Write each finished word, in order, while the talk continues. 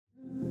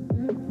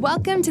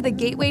Welcome to the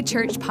Gateway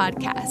Church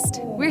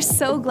podcast. We're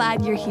so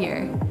glad you're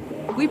here.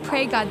 We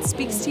pray God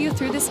speaks to you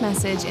through this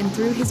message and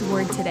through his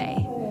word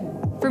today.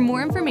 For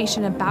more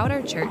information about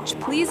our church,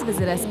 please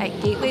visit us at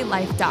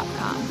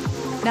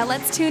gatewaylife.com. Now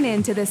let's tune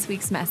in to this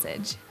week's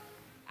message.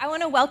 I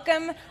want to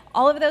welcome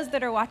all of those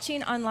that are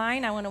watching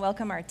online. I want to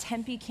welcome our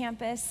Tempe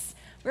campus.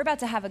 We're about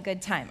to have a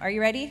good time. Are you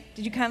ready?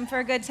 Did you come for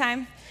a good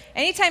time?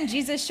 Anytime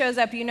Jesus shows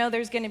up, you know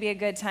there's going to be a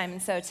good time.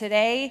 And so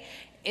today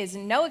is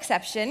no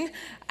exception.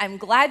 I'm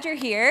glad you're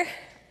here.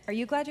 Are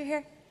you glad you're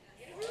here?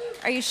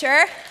 Are you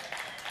sure?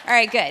 All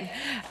right, good.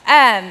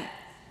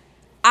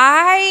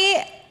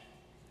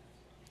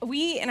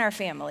 We in our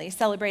family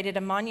celebrated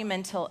a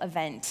monumental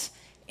event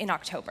in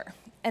October.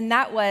 And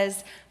that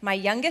was my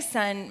youngest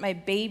son, my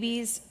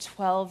baby's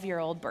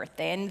 12-year-old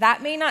birthday. And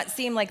that may not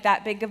seem like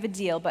that big of a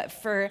deal, but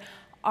for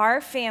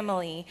our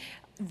family,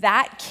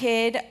 that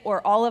kid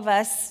or all of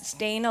us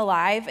staying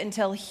alive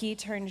until he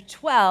turned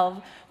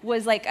 12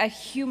 was like a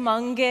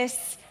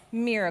humongous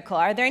miracle.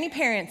 Are there any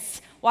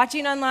parents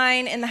watching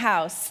online in the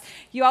house?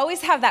 You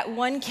always have that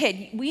one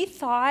kid. We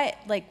thought,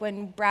 like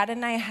when Brad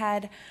and I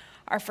had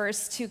our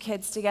first two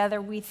kids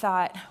together, we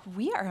thought,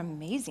 we are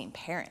amazing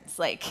parents.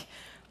 Like,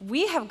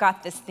 we have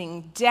got this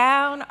thing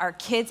down. Our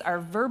kids are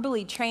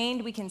verbally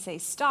trained. We can say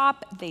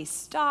stop, they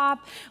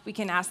stop. We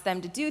can ask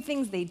them to do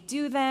things, they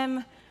do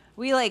them.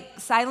 We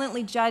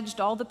silently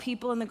judged all the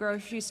people in the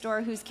grocery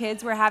store whose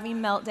kids were having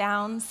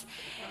meltdowns.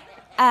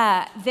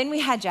 Then we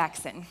had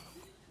Jackson.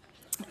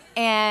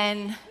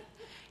 And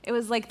it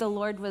was like the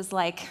Lord was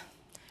like,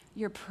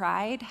 your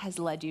pride has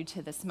led you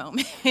to this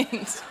moment.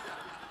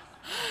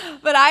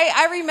 But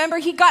I remember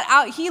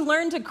he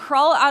learned to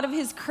crawl out of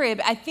his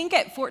crib, I think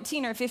at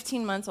 14 or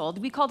 15 months old.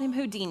 We called him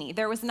Houdini.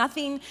 There was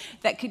nothing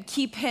that could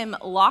keep him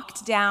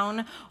locked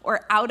down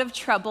or out of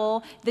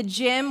trouble. The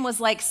gym was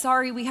like,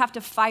 sorry, we have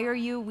to fire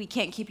you. We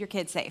can't keep your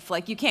kid safe.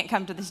 You can't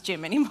come to this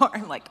gym anymore.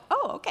 I'm like,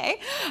 oh,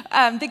 okay.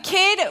 The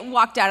kid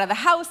walked out of the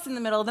house in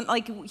the middle of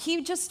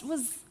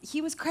the,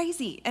 he was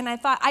crazy. And I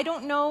thought, I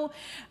don't know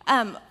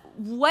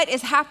what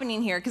is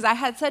happening here, because I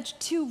had such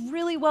two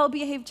really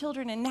well-behaved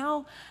children, and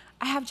now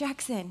I have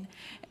Jackson.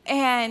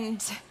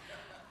 And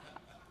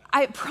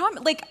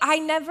I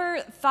never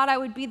thought I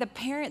would be the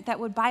parent that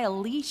would buy a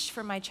leash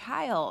for my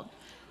child.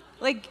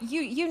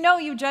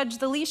 You judge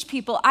the leash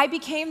people. I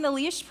became the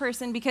leash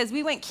person because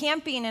we went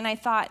camping and I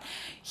thought,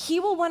 he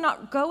will want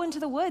to go into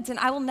the woods and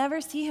I will never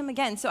see him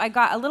again. So I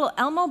got a little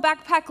Elmo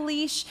backpack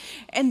leash,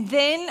 and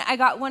then I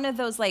got one of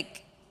those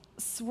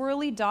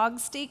swirly dog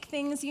stake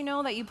things,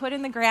 that you put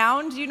in the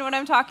ground. You know what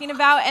I'm talking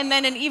about? And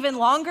then an even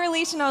longer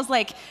leash, and I was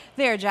like,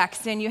 there,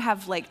 Jackson, you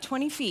have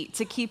 20 feet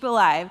to keep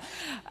alive.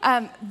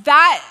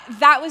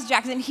 That was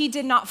Jackson. He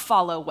did not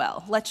follow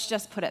well. Let's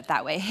just put it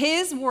that way.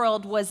 His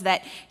world was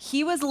that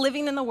he was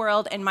living in the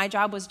world, and my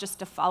job was just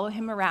to follow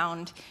him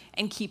around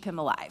and keep him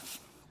alive.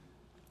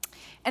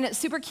 And it's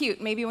super cute,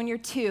 maybe when you're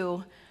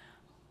 2,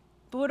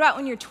 but what about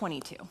when you're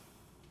 22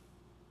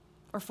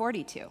 or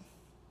 42?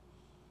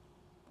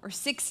 Or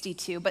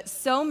 62, but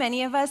so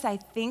many of us, I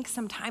think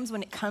sometimes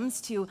when it comes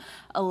to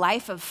a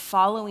life of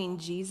following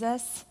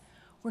Jesus,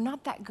 we're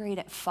not that great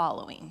at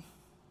following.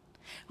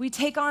 We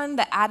take on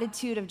the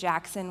attitude of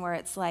Jackson where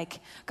it's like,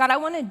 God, I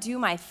want to do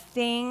my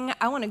thing.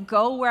 I want to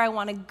go where I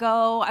want to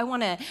go. I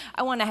want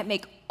to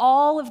make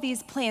all of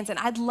these plans, and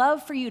I'd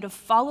love for you to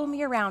follow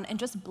me around and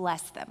just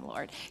bless them,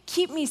 Lord.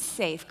 Keep me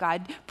safe,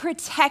 God.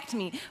 Protect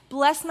me.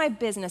 Bless my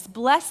business.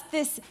 Bless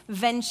this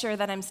venture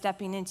that I'm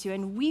stepping into.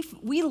 And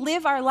we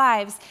live our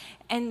lives,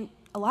 and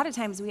a lot of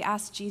times we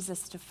ask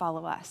Jesus to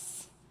follow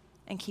us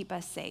and keep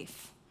us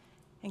safe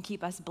and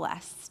keep us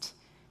blessed,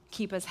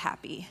 keep us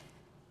happy.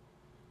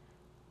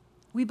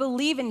 We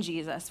believe in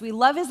Jesus. We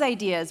love his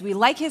ideas. We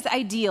like his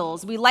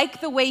ideals. We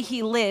like the way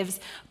he lives.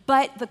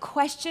 But the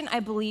question I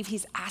believe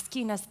he's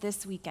asking us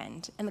this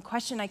weekend, and the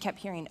question I kept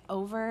hearing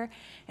over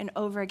and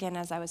over again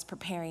as I was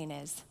preparing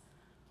is,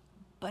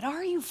 but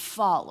are you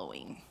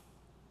following?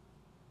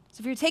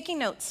 So if you're taking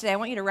notes today, I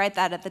want you to write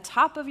that at the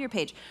top of your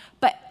page.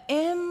 But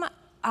am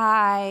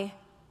I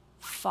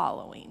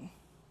following?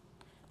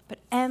 But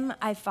am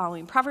I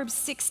following? Proverbs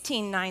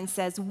 16:9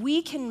 says,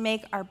 we can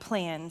make our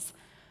plans,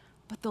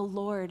 but the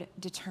Lord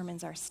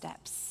determines our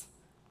steps.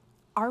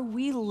 Are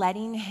we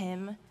letting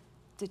him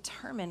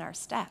determine our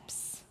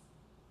steps?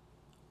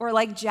 Or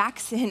like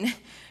Jackson,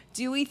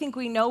 do we think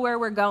we know where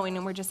we're going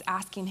and we're just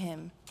asking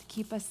him to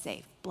keep us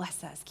safe,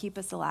 bless us, keep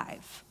us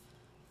alive?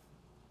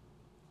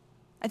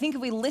 I think if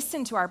we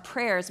listen to our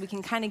prayers, we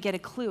can kind of get a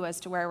clue as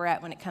to where we're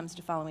at when it comes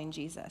to following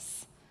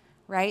Jesus,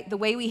 right? The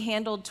way we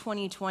handled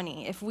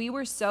 2020. If we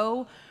were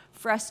so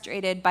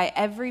frustrated by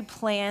every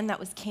plan that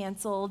was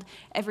canceled,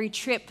 every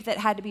trip that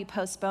had to be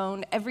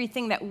postponed,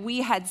 everything that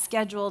we had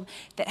scheduled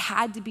that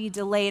had to be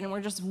delayed, and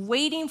we're just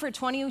waiting for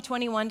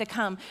 2021 to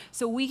come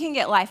so we can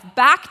get life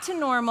back to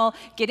normal,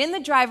 get in the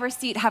driver's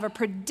seat, have a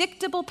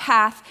predictable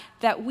path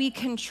that we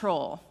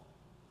control.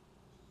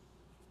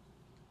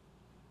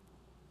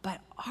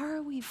 But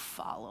are we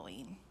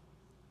following?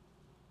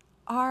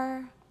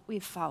 Are we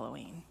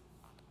following?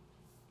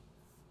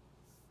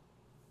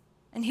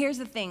 And here's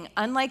the thing,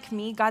 unlike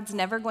me, God's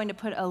never going to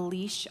put a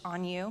leash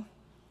on you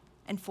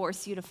and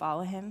force you to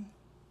follow him.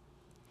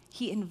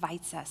 He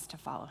invites us to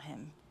follow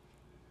him.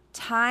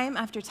 Time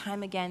after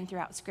time again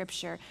throughout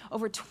Scripture,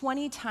 over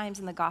 20 times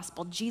in the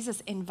gospel,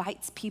 Jesus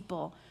invites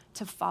people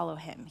to follow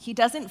him. He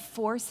doesn't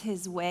force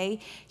his way,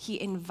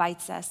 he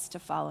invites us to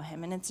follow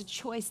him. And it's a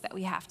choice that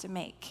we have to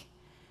make.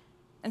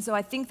 And so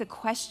I think the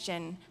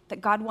question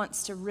that God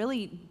wants to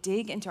really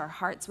dig into our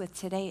hearts with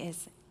today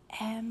is,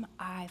 am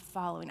I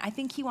following? I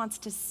think he wants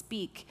to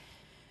speak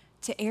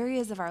to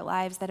areas of our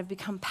lives that have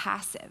become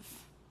passive.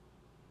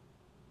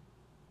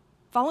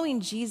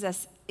 Following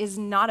Jesus is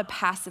not a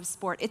passive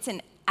sport. It's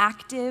an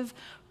active,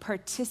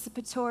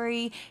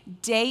 participatory,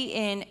 day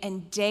in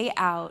and day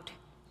out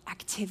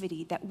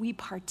activity that we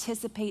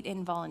participate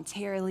in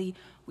voluntarily.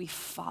 We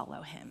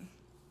follow him.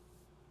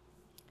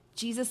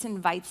 Jesus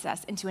invites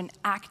us into an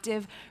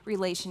active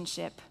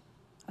relationship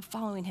of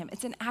following him.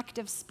 It's an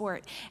active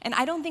sport. And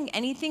I don't think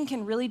anything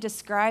can really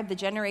describe the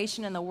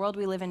generation and the world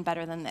we live in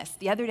better than this.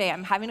 The other day,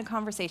 I'm having a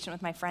conversation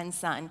with my friend's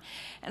son,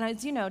 and I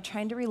was,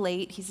 trying to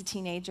relate. He's a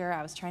teenager.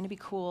 I was trying to be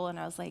cool, and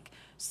I was like,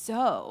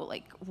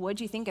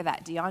 what'd you think of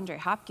that DeAndre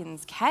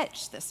Hopkins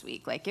catch this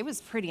week? It was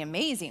pretty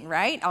amazing,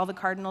 right? All the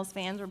Cardinals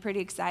fans were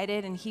pretty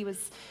excited, and he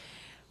was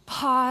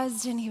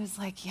paused, and he was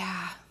like,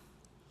 yeah.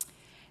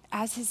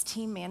 As his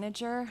team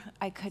manager,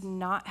 I could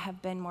not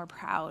have been more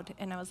proud.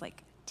 And I was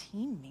like,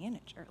 team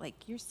manager?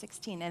 You're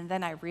 16. And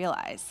then I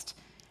realized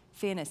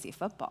fantasy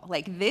football.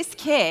 This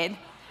kid,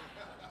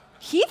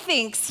 he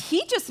thinks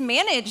he just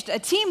managed a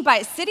team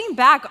by sitting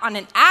back on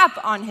an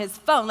app on his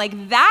phone.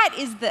 That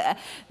is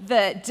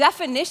the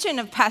definition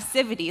of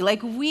passivity.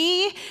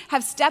 We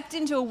have stepped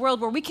into a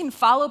world where we can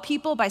follow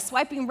people by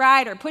swiping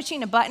right or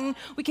pushing a button.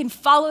 We can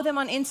follow them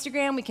on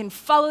Instagram. We can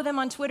follow them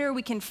on Twitter.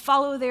 We can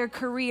follow their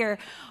career.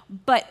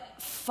 But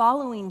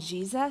following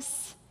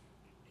Jesus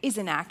is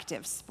an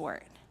active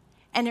sport.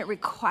 And it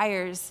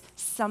requires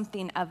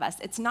something of us.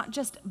 It's not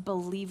just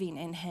believing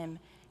in him,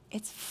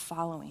 it's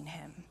following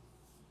him.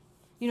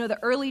 The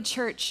early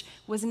church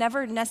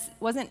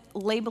wasn't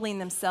labeling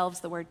themselves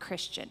the word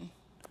Christian.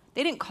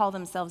 They didn't call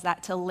themselves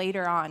that till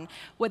later on.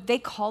 What they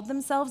called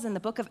themselves in the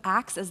book of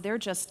Acts, as they're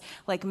just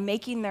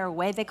making their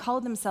way, they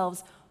called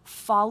themselves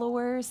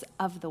followers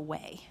of the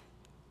way.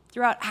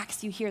 Throughout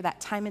Acts, you hear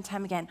that time and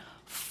time again,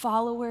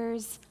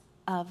 followers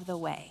of the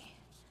way.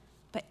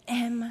 But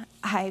am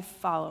I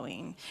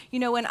following?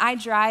 When I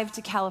drive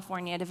to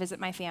California to visit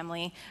my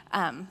family,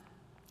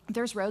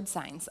 there's road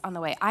signs on the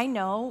way. I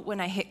know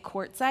when I hit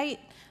Quartzsite,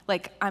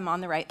 I'm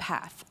on the right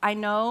path. I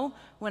know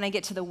when I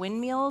get to the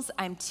windmills,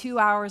 I'm 2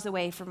 hours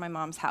away from my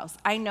mom's house.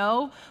 I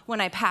know when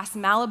I pass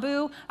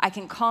Malibu, I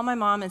can call my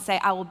mom and say,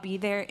 I will be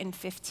there in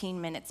 15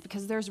 minutes,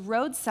 because there's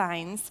road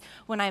signs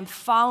when I'm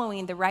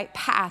following the right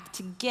path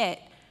to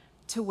get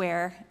to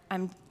where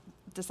I'm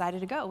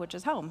decided to go, which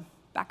is home,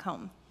 back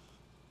home.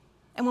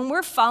 And when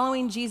we're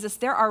following Jesus,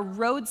 there are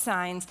road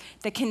signs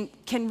that can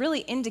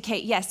really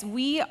indicate, yes,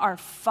 we are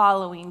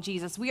following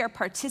Jesus. We are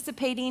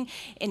participating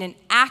in an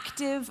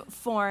active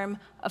form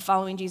of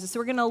following Jesus. So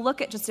we're going to look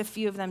at just a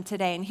few of them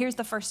today. And here's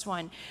the first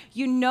one.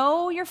 You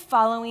know you're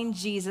following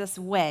Jesus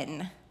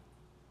when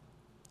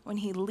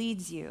he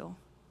leads you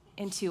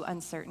into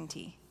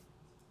uncertainty.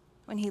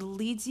 When he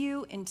leads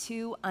you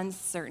into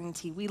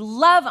uncertainty. We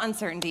love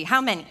uncertainty.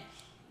 How many?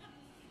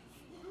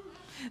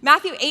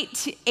 Matthew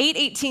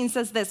 8:18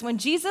 says this, when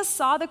Jesus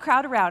saw the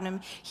crowd around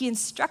him, he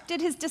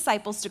instructed his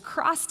disciples to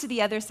cross to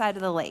the other side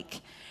of the lake.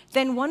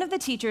 Then one of the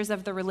teachers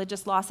of the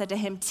religious law said to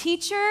him,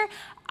 Teacher,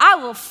 I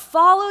will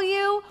follow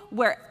you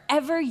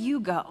wherever you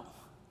go.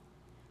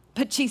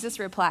 But Jesus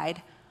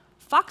replied,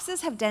 Foxes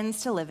have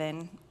dens to live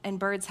in, and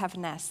birds have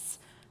nests,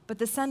 but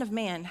the Son of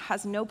Man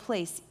has no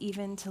place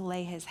even to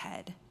lay his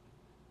head.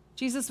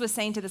 Jesus was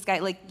saying to this guy,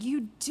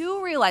 you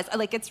do realize,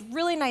 it's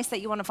really nice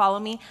that you want to follow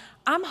me.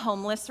 I'm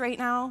homeless right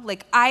now.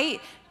 I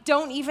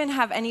don't even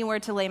have anywhere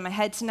to lay my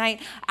head tonight.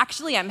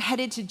 Actually, I'm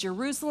headed to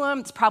Jerusalem.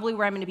 It's probably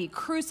where I'm going to be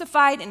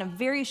crucified in a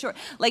very short,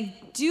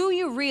 do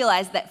you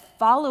realize that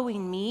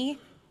following me,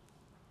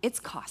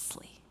 it's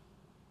costly?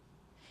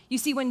 You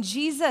see, when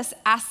Jesus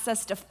asks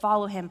us to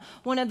follow him,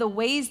 one of the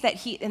ways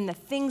that and the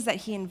things that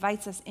he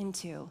invites us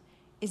into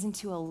is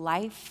into a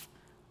life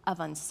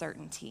of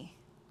uncertainty.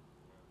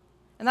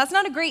 And that's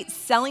not a great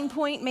selling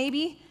point,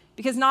 maybe,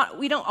 because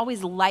we don't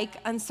always like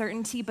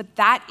uncertainty, but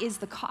that is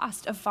the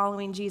cost of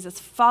following Jesus.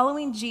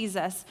 Following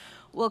Jesus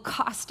will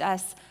cost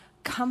us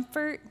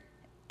comfort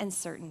and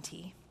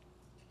certainty.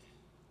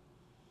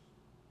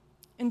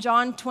 In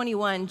John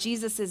 21,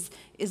 Jesus is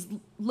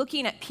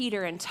looking at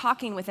Peter and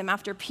talking with him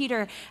after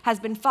Peter has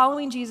been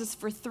following Jesus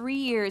for 3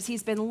 years.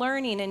 He's been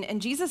learning,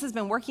 and Jesus has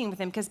been working with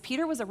him because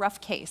Peter was a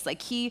rough case.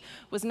 He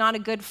was not a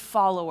good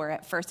follower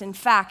at first. In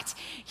fact,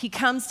 he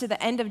comes to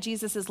the end of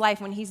Jesus' life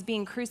when he's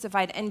being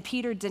crucified, and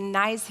Peter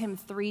denies him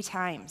 3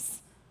 times.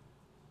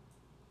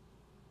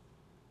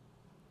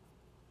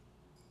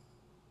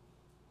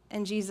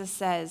 And Jesus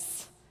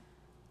says,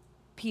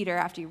 Peter,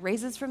 after he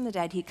raises from the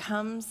dead, he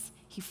comes,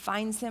 He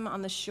finds him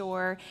on the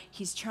shore.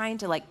 He's trying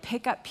to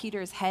pick up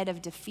Peter's head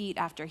of defeat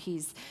after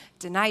he's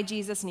denied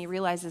Jesus, and he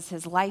realizes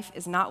his life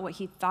is not what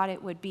he thought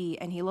it would be.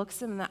 And he looks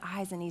him in the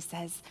eyes and he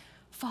says,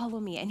 "Follow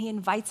me." And he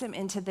invites him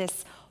into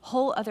this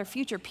whole other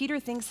future. Peter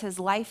thinks his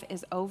life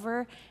is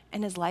over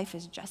and his life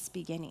is just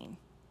beginning.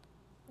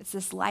 It's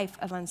this life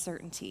of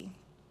uncertainty.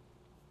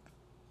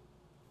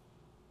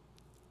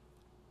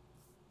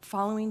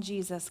 Following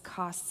Jesus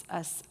costs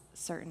us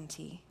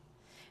certainty.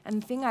 And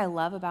the thing I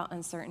love about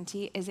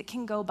uncertainty is it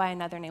can go by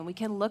another name. We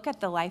can look at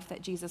the life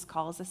that Jesus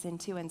calls us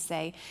into and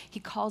say, he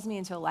calls me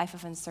into a life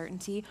of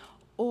uncertainty,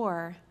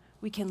 or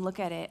we can look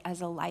at it as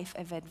a life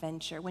of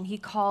adventure. When he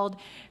called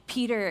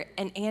Peter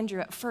and Andrew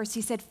at first,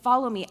 he said,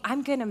 "Follow me,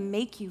 I'm gonna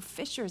make you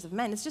fishers of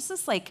men." It's just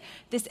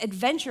this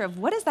adventure of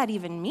what does that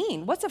even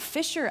mean? What's a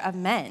fisher of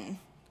men?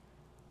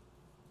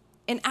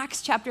 In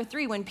Acts chapter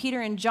 3, when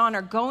Peter and John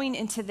are going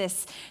into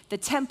the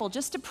temple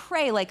just to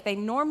pray like they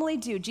normally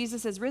do,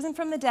 Jesus has risen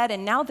from the dead,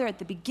 and now they're at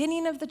the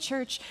beginning of the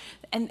church,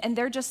 and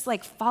they're just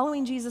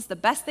following Jesus the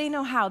best they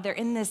know how. They're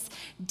in this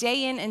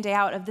day in and day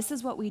out of this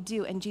is what we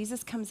do, and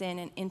Jesus comes in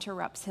and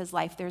interrupts his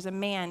life. There's a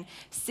man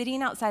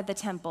sitting outside the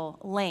temple,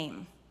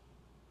 lame,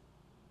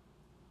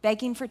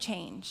 begging for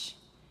change.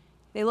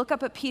 They look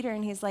up at Peter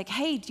and he's like,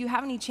 "Hey, do you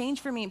have any change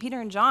for me?" And Peter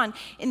and John,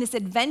 in this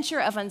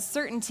adventure of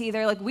uncertainty,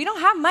 they're like, "We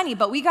don't have money,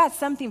 but we got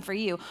something for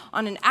you."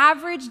 On an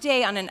average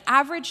day, on an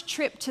average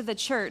trip to the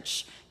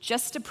church,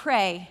 just to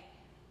pray,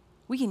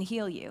 we can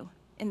heal you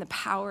in the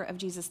power of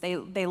Jesus. They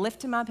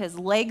lift him up, his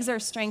legs are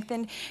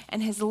strengthened,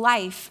 and his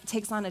life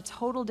takes on a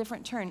total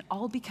different turn,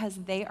 all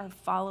because they are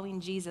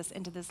following Jesus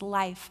into this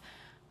life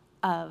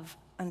of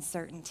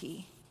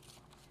uncertainty.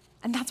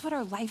 And that's what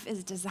our life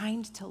is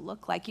designed to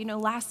look like.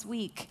 Last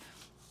week,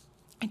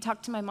 I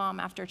talked to my mom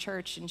after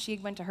church, and she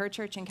went to her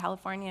church in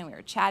California, and we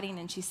were chatting,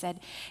 and she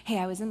said, "Hey,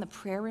 I was in the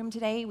prayer room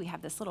today. We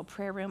have this little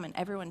prayer room, and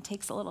everyone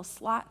takes a little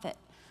slot that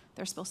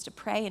they're supposed to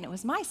pray, and it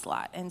was my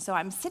slot. And so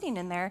I'm sitting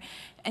in there,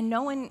 and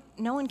no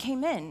one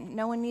came in.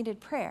 No one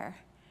needed prayer.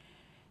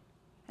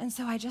 And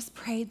so I just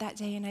prayed that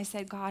day, and I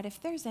said, "God,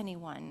 if there's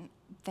anyone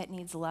that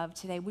needs love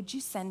today, would you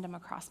send them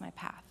across my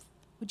path?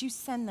 Would you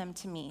send them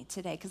to me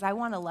today? Because I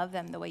want to love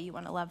them the way you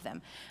want to love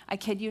them." I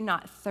kid you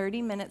not,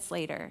 30 minutes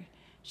later,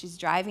 she's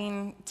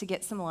driving to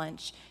get some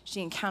lunch.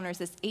 She encounters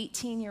this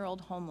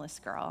 18-year-old homeless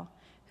girl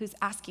who's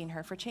asking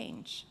her for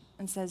change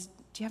and says,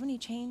 "Do you have any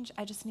change?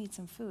 I just need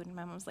some food." And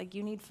my mom's like,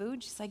 "You need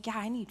food?" She's like, "Yeah,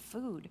 I need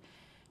food."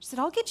 She said,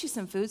 "I'll get you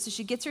some food." So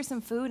she gets her some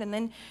food, and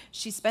then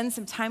she spends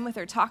some time with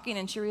her talking,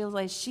 and she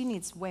realizes she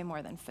needs way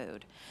more than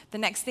food. The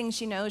next thing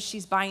she knows,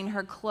 she's buying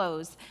her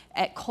clothes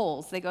at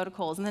Kohl's. They go to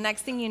Kohl's. And the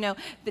next thing you know,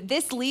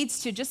 this leads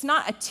to just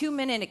not a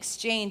 2-minute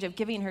exchange of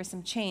giving her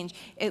some change.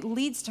 It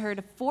leads to her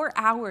to 4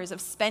 hours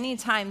of spending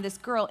time, this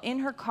girl in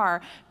her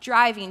car,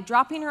 driving,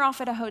 dropping her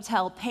off at a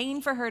hotel,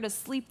 paying for her to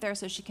sleep there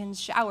so she can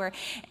shower,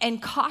 and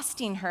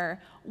costing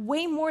her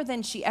way more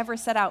than she ever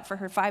set out for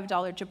her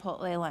 $5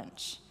 Chipotle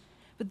lunch.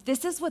 But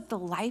this is what the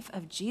life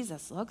of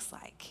Jesus looks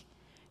like.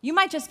 You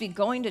might just be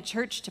going to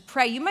church to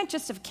pray. You might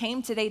just have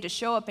came today to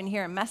show up and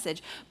hear a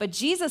message, but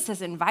Jesus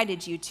has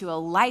invited you to a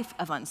life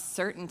of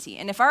uncertainty.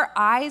 And if our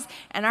eyes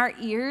and our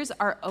ears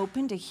are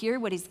open to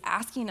hear what he's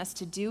asking us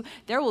to do,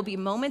 there will be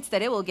moments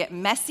that it will get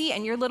messy,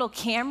 and your little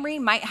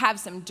Camry might have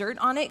some dirt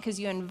on it because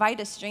you invite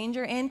a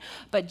stranger in,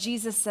 but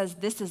Jesus says,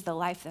 "This is the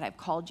life that I've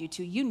called you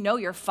to." You know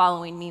you're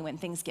following me when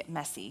things get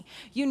messy.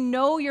 You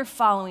know you're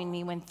following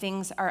me when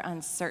things are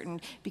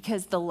uncertain,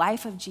 because the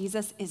life of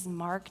Jesus is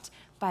marked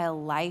by a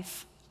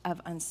life of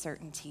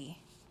uncertainty.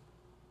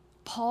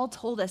 Paul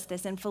told us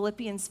this in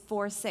Philippians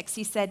 4:6.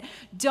 He said,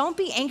 "Don't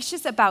be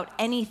anxious about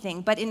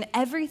anything, but in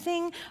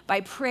everything,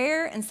 by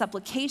prayer and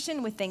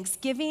supplication with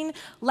thanksgiving,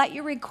 let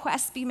your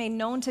requests be made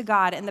known to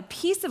God, and the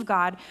peace of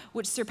God,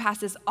 which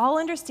surpasses all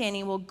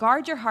understanding, will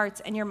guard your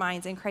hearts and your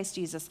minds in Christ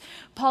Jesus."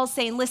 Paul's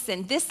saying,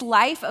 listen, this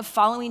life of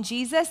following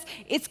Jesus,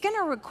 it's going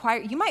to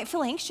require, you might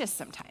feel anxious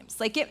sometimes.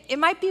 It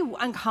might be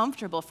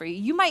uncomfortable for you.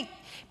 You might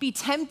be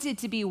tempted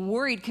to be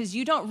worried because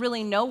you don't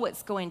really know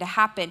what's going to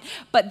happen.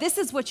 But this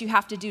is what you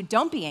have to do.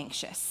 Don't be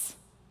anxious.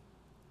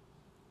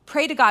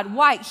 Pray to God.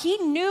 Why? He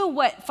knew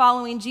what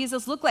following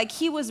Jesus looked like.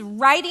 He was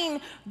writing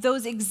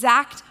those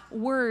exact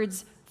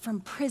words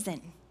from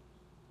prison.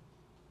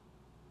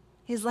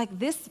 He's like,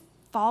 this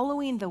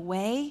following the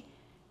way,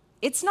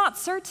 it's not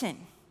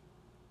certain.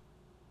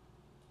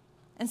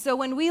 And so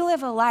when we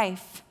live a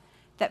life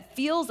that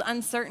feels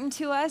uncertain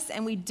to us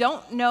and we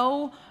don't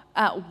know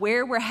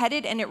where we're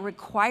headed, and it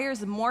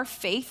requires more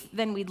faith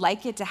than we'd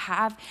like it to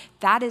have,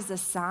 that is a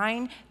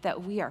sign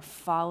that we are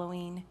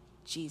following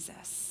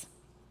Jesus.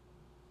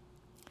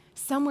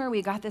 Somewhere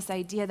we got this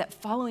idea that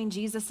following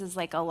Jesus is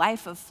like a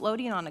life of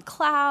floating on a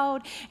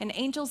cloud, and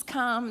angels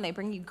come and they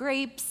bring you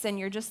grapes, and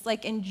you're just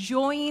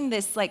enjoying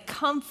this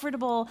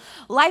comfortable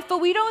life, but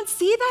we don't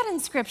see that in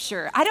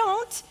Scripture. I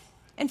don't.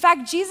 In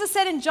fact, Jesus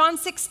said in John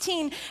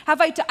 16,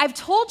 I've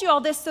told you all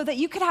this so that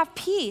you could have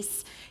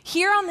peace.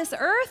 Here on this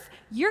earth,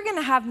 you're going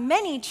to have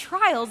many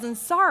trials and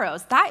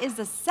sorrows. That is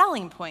the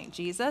selling point,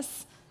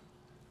 Jesus.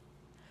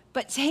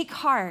 But take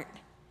heart.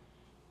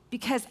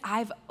 because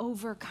I've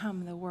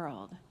overcome the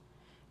world.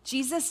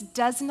 Jesus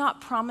does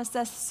not promise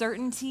us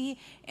certainty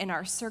in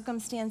our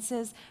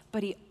circumstances,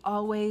 but he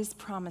always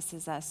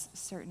promises us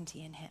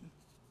certainty in him.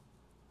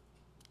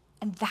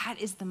 And that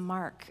is the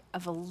mark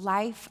of a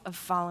life of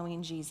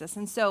following Jesus.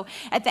 And so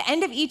at the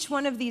end of each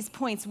one of these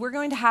points, we're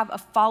going to have a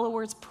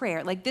follower's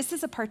prayer. Like, this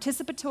is a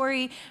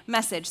participatory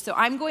message. So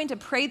I'm going to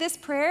pray this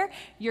prayer.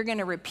 You're going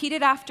to repeat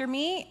it after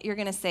me. You're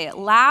going to say it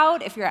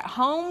loud. If you're at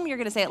home, you're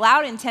going to say it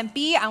loud in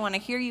Tempe. I want to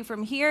hear you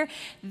from here.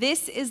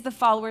 This is the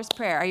follower's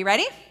prayer. Are you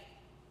ready?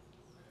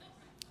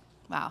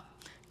 Wow,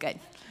 good.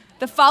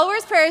 The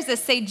follower's prayer is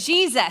this. Say,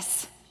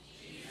 Jesus,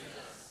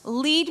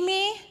 lead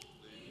me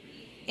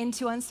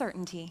into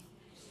uncertainty.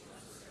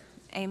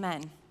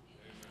 Amen.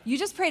 You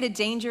just prayed a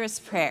dangerous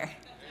prayer.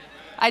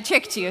 I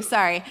tricked you,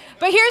 sorry.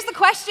 But here's the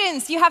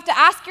questions you have to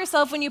ask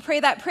yourself when you pray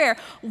that prayer.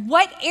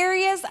 What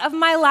areas of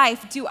my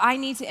life do I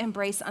need to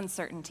embrace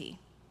uncertainty?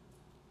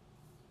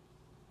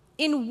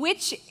 In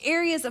which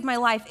areas of my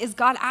life is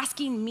God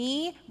asking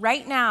me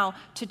right now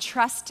to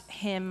trust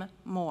him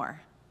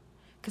more?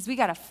 Because we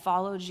got to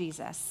follow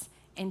Jesus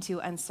into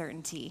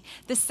uncertainty.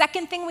 The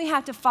second thing we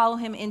have to follow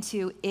him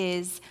into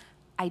is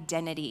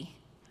identity.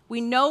 We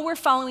know we're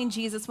following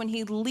Jesus when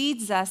he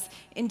leads us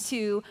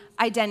into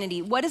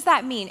identity. What does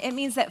that mean? It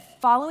means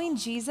that following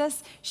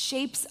Jesus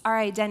shapes our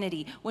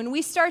identity. When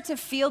we start to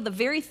feel the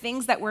very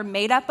things that we're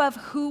made up of,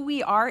 who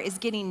we are is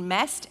getting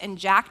messed and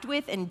jacked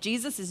with, and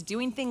Jesus is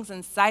doing things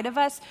inside of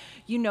us,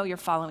 you know you're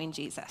following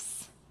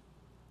Jesus.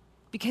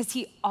 Because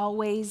he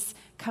always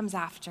comes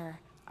after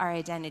our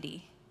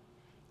identity.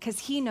 Because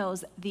he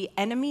knows the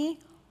enemy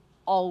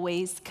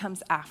always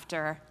comes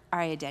after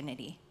our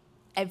identity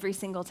every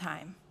single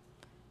time.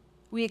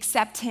 We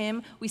accept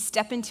him, we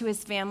step into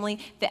his family,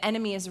 the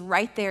enemy is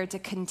right there to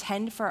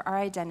contend for our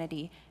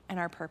identity and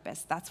our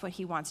purpose. That's what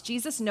he wants.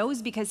 Jesus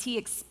knows because he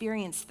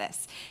experienced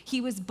this.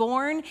 He was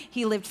born,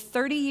 he lived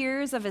 30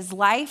 years of his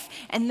life,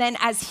 and then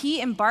as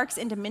he embarks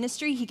into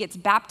ministry, he gets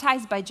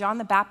baptized by John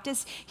the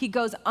Baptist. He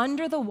goes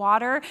under the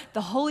water,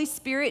 the Holy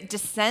Spirit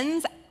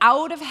descends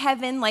out of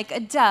heaven like a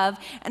dove,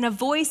 and a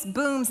voice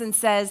booms and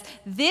says,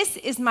 "This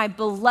is my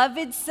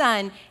beloved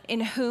son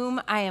in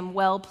whom I am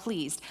well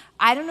pleased."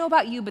 I don't know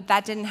about you, but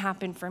that didn't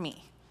happen for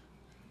me,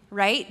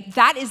 right?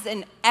 That is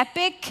an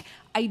epic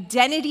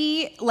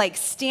identity, like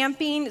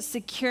stamping,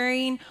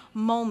 securing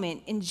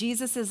moment in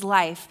Jesus'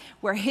 life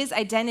where his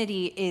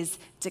identity is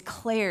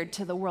declared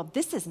to the world.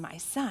 This is my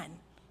son.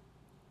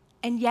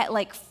 And yet,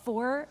 like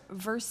 4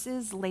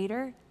 verses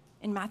later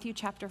in Matthew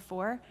chapter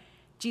 4,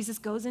 Jesus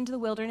goes into the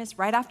wilderness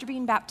right after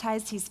being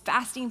baptized. He's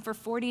fasting for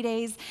 40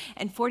 days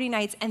and 40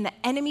 nights, and the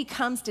enemy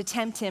comes to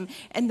tempt him.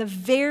 And the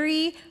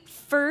very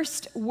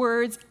first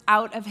words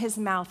out of his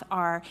mouth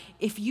are,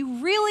 "If you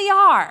really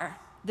are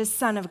the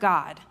Son of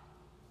God,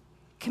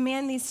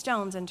 command these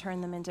stones and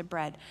turn them into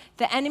bread."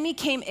 The enemy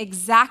came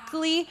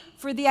exactly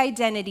for the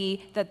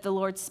identity that the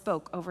Lord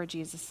spoke over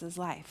Jesus'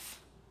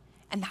 life.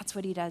 And that's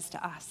what he does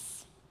to us.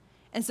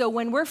 And so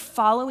when we're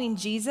following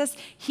Jesus,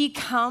 he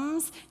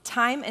comes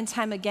time and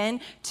time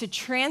again to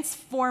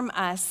transform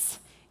us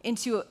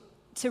into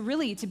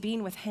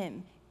being with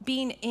him.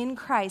 Being in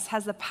Christ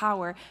has the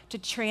power to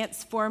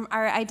transform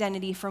our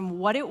identity from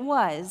what it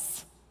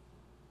was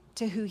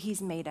to who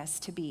he's made us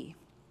to be.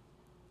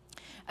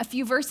 A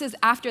few verses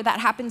after that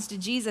happens to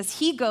Jesus,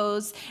 he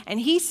goes and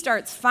he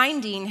starts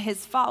finding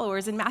his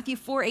followers. In Matthew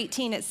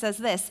 4:18, it says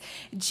this: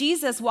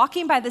 Jesus,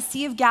 walking by the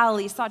Sea of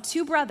Galilee, saw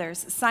 2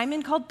 brothers,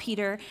 Simon called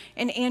Peter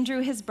and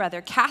Andrew his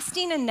brother,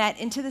 casting a net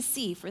into the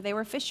sea, for they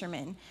were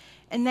fishermen.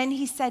 And then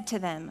he said to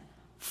them,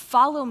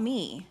 "Follow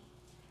me,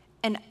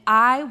 and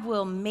I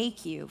will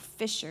make you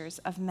fishers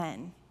of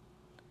men."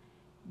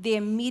 They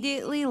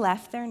immediately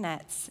left their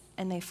nets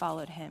and they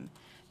followed him.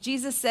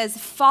 Jesus says,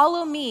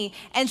 "Follow me,"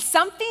 and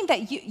something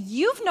that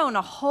you've known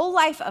a whole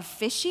life of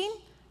fishing,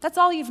 that's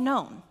all you've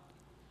known.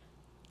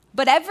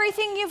 But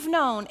everything you've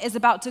known is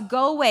about to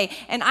go away,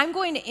 and I'm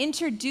going to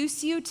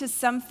introduce you to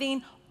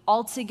something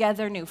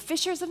altogether new.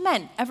 Fishers of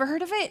men, ever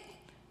heard of it?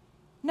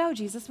 No,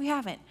 Jesus, we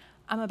haven't.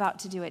 I'm about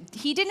to do it.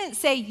 He didn't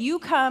say, you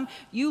come,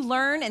 you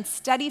learn and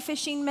study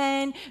fishing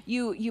men,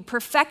 you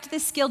perfect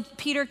this skill.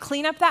 Peter,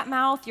 clean up that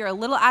mouth, you're a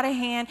little out of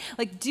hand.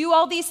 Like, do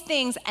all these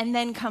things and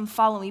then come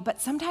follow me. But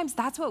sometimes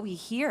that's what we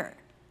hear.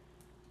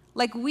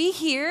 Like, we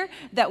hear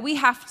that we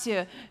have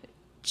to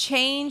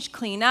change,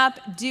 clean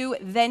up, do,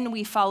 then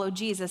we follow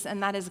Jesus.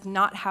 And that is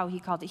not how he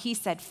called it. He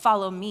said,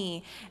 "Follow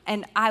me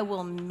and I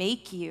will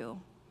make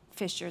you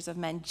fishers of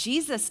men."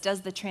 Jesus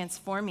does the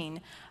transforming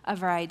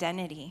of our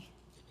identity.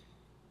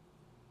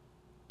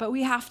 But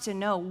we have to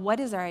know, what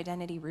is our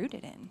identity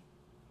rooted in?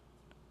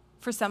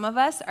 For some of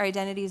us, our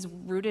identity is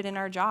rooted in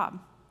our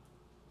job,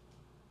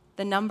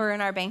 the number in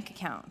our bank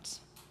account,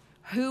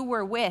 who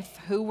we're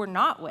with, who we're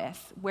not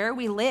with, where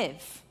we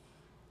live.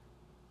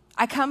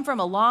 I come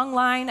from a long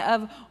line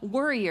of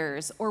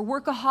worriers or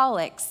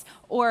workaholics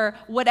or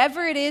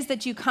whatever it is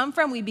that you come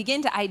from. We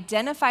begin to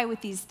identify with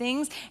these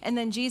things, and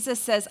then Jesus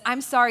says, "I'm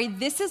sorry,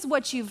 this is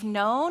what you've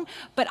known,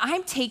 but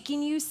I'm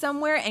taking you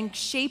somewhere and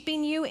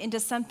shaping you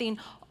into something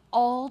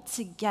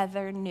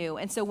altogether new.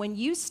 And so when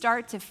you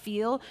start to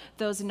feel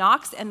those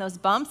knocks and those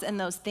bumps and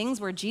those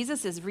things where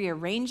Jesus is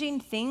rearranging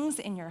things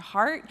in your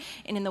heart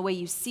and in the way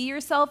you see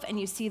yourself and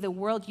you see the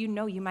world, you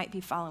know you might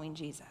be following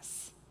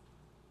Jesus.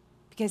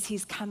 Because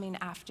he's coming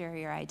after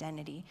your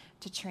identity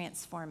to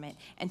transform it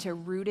and to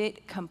root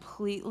it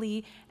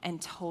completely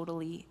and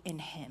totally in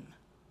him.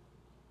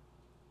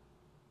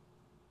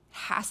 It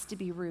has to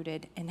be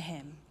rooted in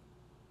him.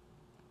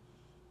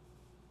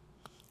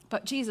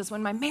 But Jesus,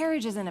 when my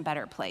marriage is in a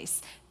better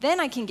place, then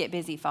I can get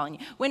busy following you.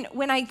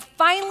 When I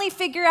finally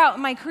figure out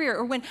my career,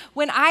 or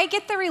when I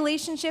get the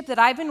relationship that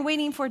I've been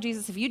waiting for,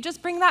 Jesus, if you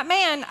just bring that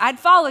man, I'd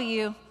follow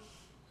you.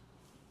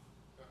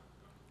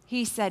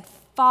 He said,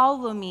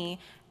 follow me,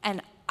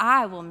 and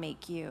I will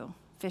make you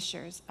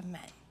fishers of men.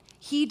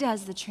 He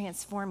does the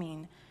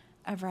transforming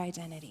of our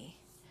identity.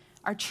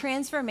 Our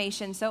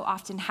transformation so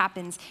often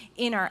happens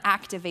in our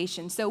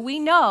activation. So we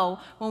know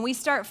when we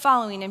start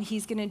following him,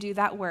 he's going to do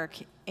that work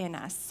in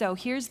us. So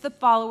here's the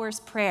follower's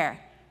prayer.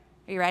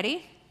 Are you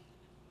ready?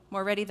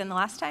 More ready than the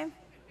last time?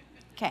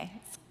 Okay.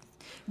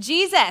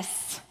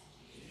 Jesus,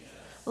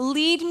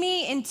 lead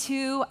me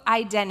into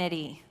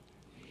identity.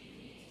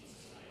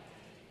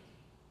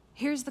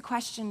 Here's the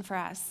question for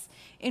us.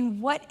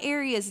 In what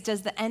areas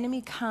does the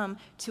enemy come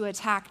to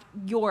attack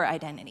your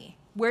identity?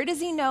 Where does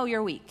he know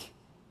you're weak?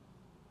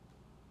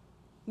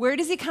 Where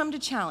does he come to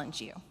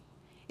challenge you?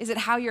 Is it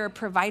how you're a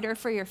provider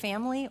for your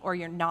family or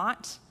you're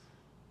not?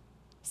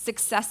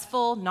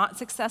 Successful, not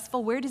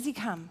successful? Where does he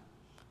come?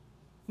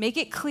 Make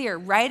it clear,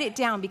 write it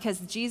down, because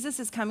Jesus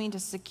is coming to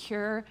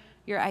secure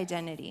your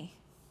identity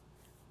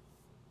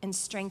and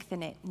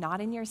strengthen it,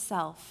 not in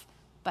yourself,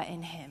 but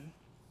in him.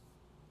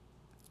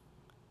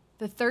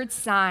 The third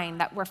sign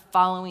that we're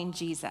following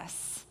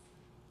Jesus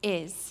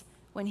is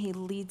when he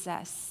leads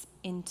us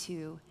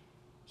into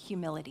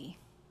humility.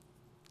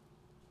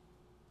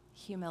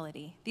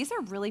 Humility. These are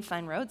really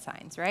fun road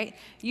signs, right?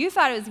 You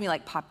thought it was going to be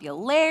like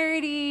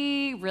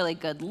popularity, really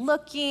good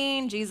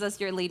looking. Jesus,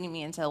 you're leading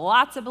me into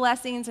lots of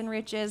blessings and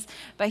riches.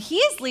 But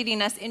he's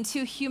leading us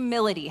into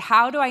humility.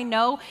 How do I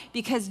know?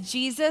 Because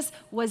Jesus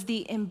was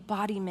the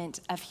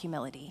embodiment of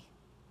humility.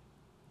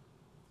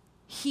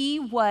 He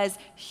was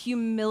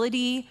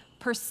humility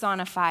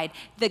personified,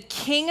 the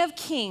King of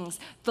Kings,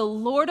 the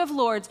Lord of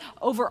Lords,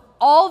 over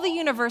all the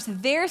universe,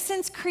 there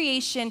since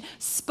creation,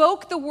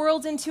 spoke the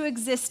world into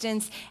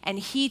existence, and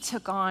he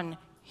took on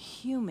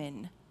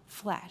human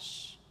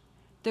flesh.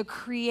 The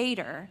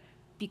creator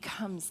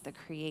becomes the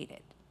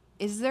created.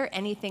 Is there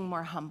anything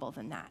more humble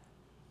than that?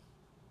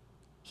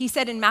 He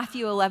said in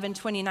Matthew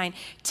 11:29,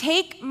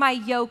 "Take my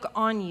yoke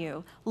on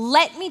you.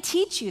 Let me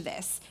teach you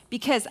this,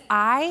 because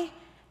I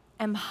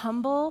am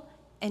humble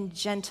and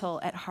gentle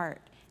at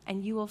heart,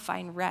 and you will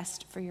find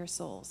rest for your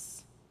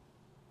souls."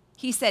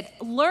 He said,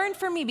 learn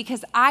from me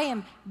because I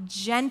am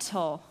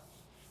gentle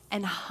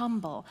and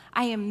humble.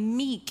 I am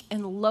meek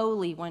and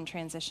lowly, one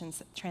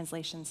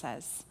translation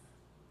says.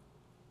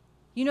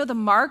 You know, the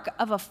mark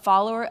of a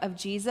follower of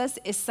Jesus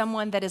is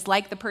someone that is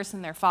like the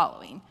person they're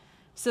following.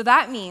 So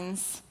that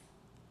means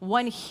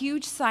one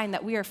huge sign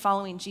that we are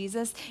following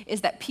Jesus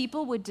is that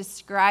people would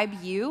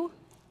describe you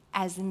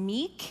as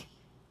meek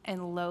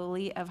and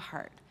lowly of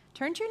heart.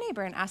 Turn to your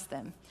neighbor and ask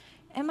them,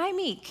 am I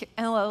meek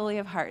and lowly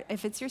of heart?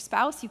 If it's your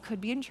spouse, you could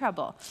be in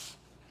trouble.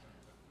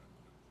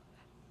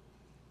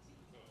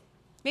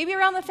 Maybe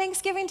around the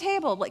Thanksgiving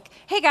table, like,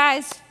 hey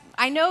guys,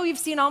 I know you've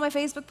seen all my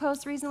Facebook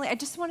posts recently. I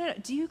just want to know,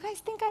 do you guys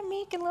think I'm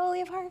meek and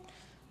lowly of heart?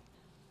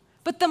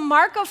 But the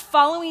mark of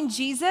following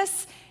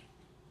Jesus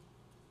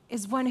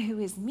is one who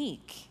is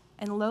meek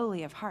and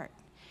lowly of heart.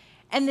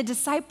 And the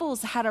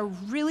disciples had a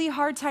really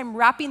hard time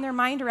wrapping their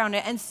mind around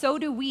it, and so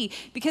do we,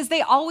 because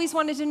they always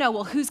wanted to know,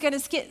 well, who's going to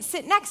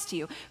sit next to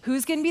you?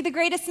 Who's going to be the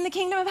greatest in the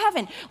kingdom of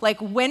heaven?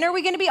 Like, when are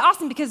we going to be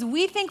awesome? Because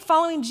we think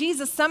following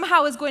Jesus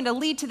somehow is going to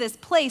lead to this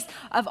place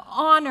of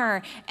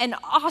honor and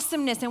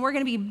awesomeness, and we're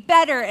going to be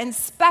better and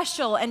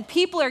special, and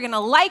people are going to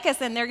like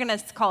us, and they're going to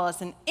call us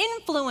an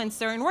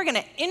influencer, and we're going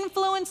to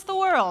influence the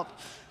world.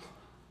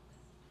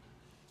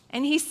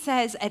 And he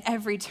says at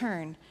every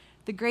turn,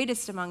 the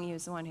greatest among you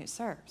is the one who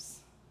serves.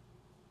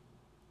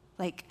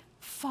 Like,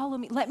 follow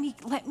me. Let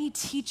me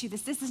teach you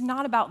this. This is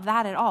not about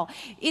that at all.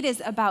 It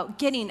is about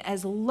getting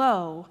as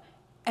low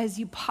as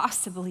you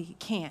possibly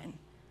can.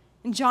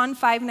 In John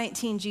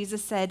 5:19,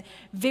 Jesus said,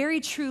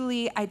 "Very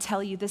truly, I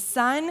tell you, the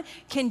Son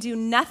can do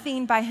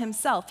nothing by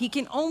himself. He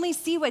can only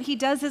see what he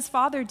does his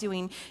Father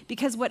doing,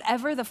 because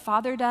whatever the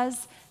Father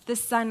does, the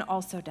Son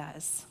also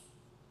does."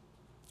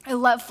 I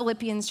love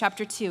Philippians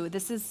chapter 2.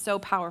 This is so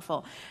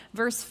powerful.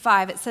 Verse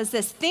 5, it says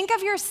this, think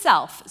of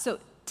yourself. So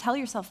tell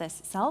yourself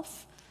this,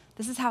 self,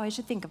 this is how I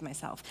should think of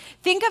myself.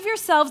 Think of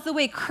yourselves the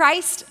way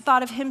Christ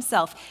thought of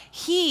himself.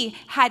 He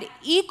had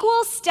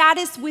equal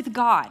status with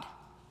God,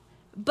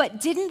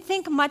 but didn't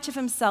think much of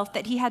himself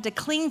that he had to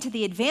cling to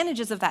the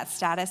advantages of that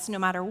status no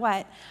matter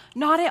what.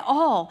 Not at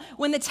all.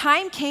 When the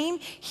time came,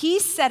 he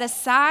set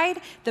aside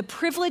the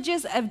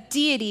privileges of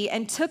deity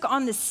and took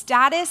on the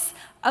status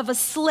of a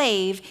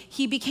slave.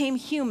 He became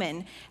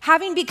human.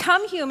 Having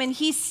become human,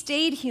 he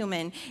stayed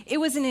human. It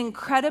was an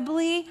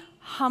incredibly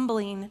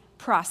humbling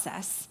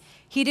process.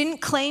 He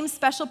didn't claim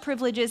special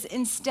privileges.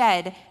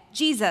 Instead,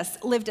 Jesus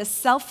lived a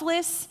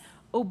selfless,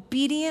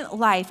 obedient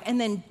life and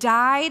then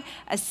died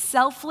a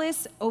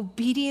selfless,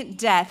 obedient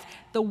death,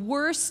 the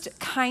worst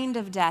kind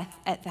of death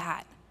at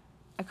that,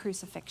 a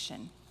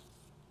crucifixion.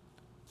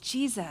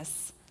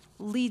 Jesus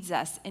leads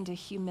us into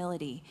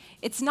humility.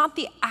 It's not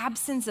the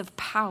absence of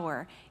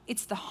power,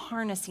 it's the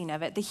harnessing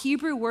of it. The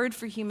Hebrew word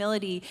for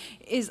humility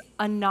is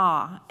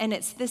anah, and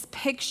it's this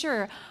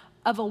picture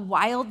of a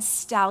wild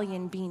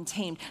stallion being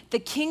tamed. The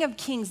King of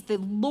Kings, the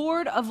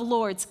Lord of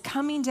Lords,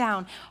 coming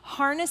down,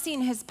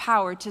 harnessing his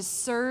power to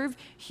serve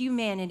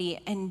humanity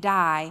and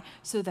die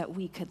so that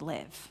we could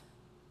live.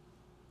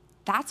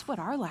 That's what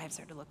our lives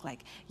are to look like.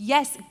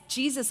 Yes,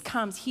 Jesus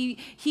comes.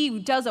 He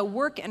does a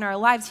work in our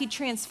lives. He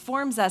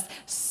transforms us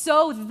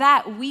so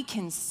that we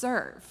can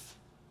serve.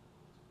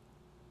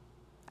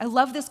 I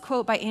love this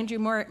quote by Andrew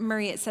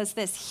Murray. It says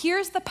this: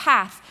 "Here's the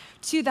path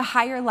to the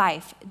higher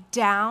life.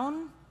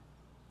 Down,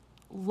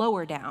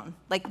 lower down."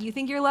 Like, you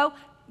think you're low?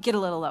 Get a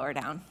little lower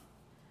down.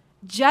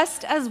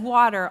 Just as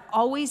water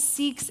always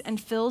seeks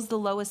and fills the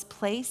lowest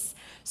place,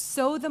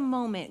 so the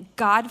moment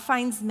God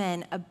finds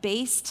men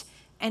abased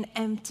and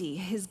empty,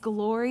 his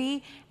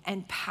glory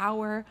and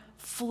power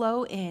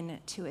flow in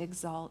to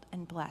exalt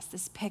and bless.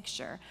 This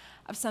picture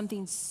of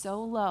something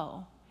so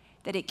low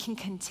that it can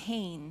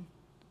contain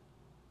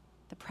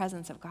the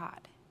presence of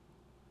God.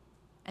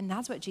 And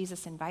that's what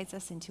Jesus invites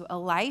us into, a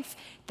life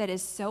that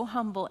is so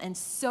humble and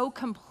so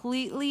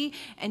completely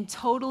and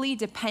totally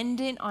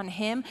dependent on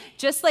him.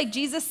 Just like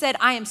Jesus said,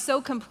 I am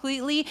so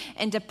completely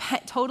and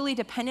totally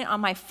dependent on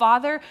my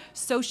Father,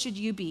 so should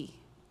you be,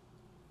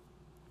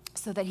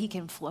 so that he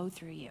can flow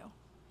through you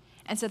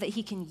and so that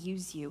he can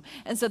use you.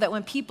 And so that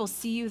when people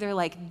see you, they're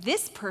like,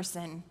 this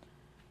person,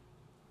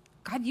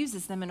 God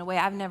uses them in a way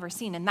I've never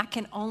seen. And that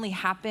can only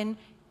happen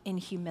in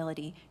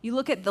humility. You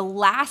look at the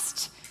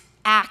last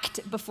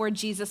act before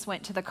Jesus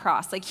went to the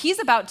cross. Like, he's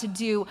about to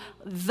do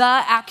the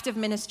act of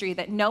ministry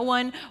that no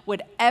one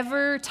would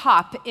ever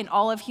top in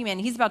all of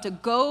humanity. He's about to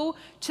go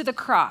to the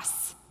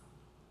cross,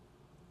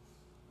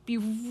 be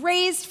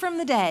raised from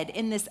the dead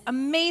in this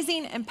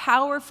amazing and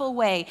powerful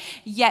way.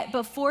 Yet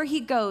before he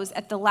goes,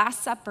 at the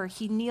Last Supper,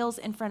 he kneels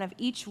in front of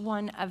each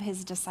one of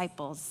his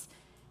disciples.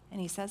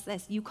 And he says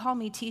this: "You call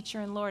me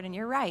teacher and Lord, and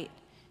you're right,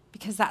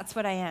 because that's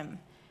what I am.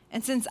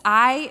 And since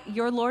I,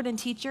 your Lord and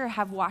teacher,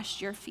 have washed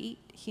your feet,"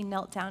 he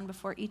knelt down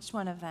before each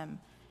one of them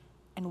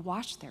and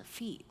washed their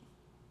feet.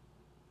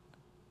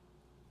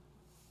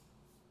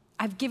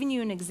 I've given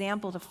you an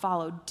example to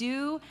follow.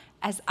 Do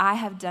as I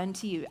have done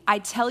to you. I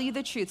tell you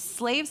the truth.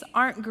 Slaves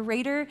aren't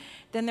greater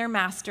than their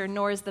master,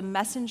 nor is the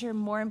messenger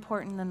more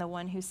important than the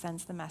one who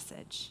sends the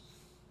message.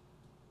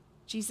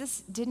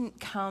 Jesus didn't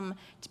come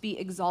to be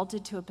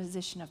exalted to a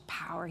position of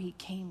power. He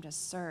came to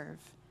serve.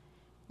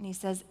 And he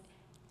says,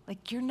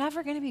 like, you're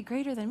never going to be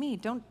greater than me.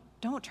 Don't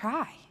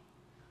try.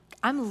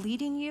 I'm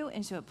leading you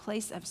into a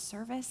place of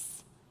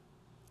service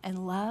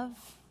and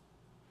love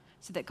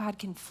so that God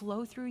can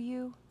flow through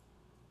you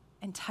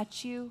and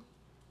touch you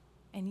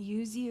and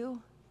use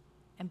you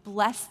and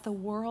bless the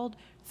world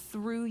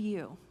through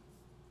you.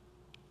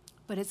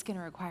 But it's going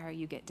to require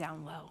you get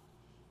down low.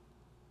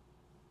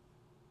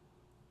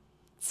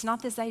 It's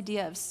not this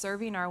idea of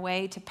serving our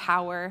way to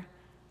power.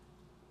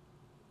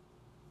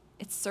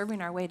 It's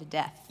serving our way to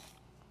death.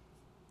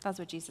 That's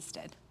what Jesus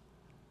did.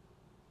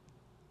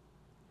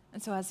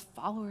 And so as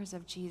followers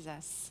of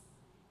Jesus,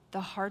 the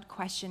hard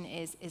question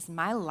is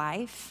my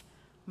life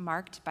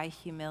marked by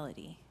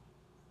humility?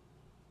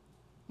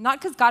 Not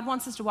because God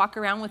wants us to walk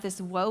around with this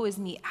woe is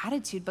me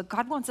attitude, but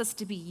God wants us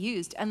to be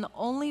used. And the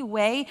only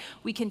way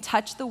we can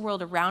touch the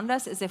world around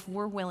us is if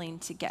we're willing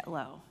to get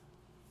low.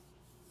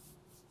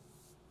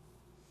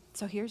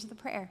 So here's the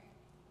prayer.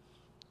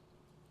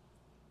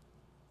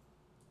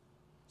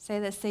 Say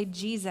this, say,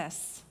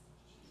 Jesus,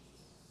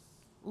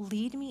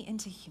 lead me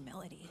into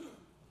humility.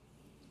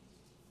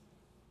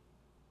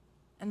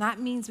 And that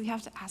means we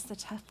have to ask the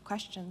tough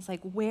questions,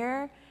 like,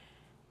 where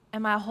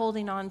am I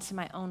holding on to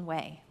my own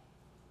way?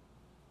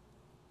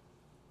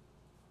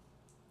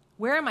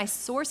 Where am I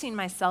sourcing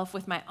myself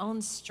with my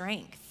own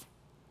strength?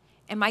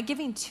 Am I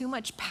giving too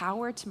much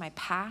power to my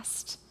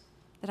past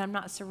that I'm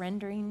not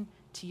surrendering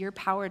to your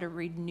power to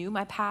renew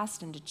my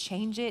past and to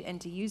change it and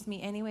to use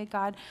me anyway,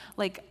 God?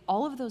 Like,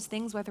 all of those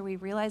things, whether we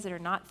realize it or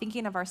not,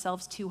 thinking of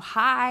ourselves too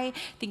high,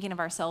 thinking of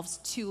ourselves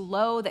too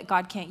low, that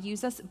God can't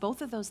use us,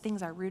 both of those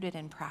things are rooted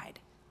in pride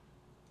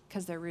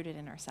because they're rooted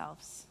in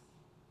ourselves.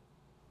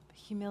 But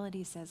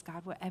humility says,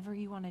 God, whatever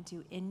you want to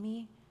do in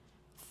me,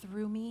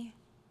 through me,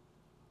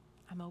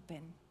 I'm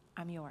open.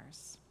 I'm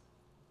yours.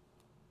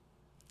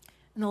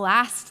 And the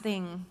last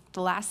thing,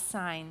 the last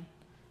sign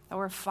that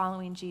we're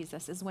following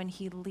Jesus is when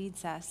he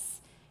leads us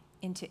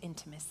into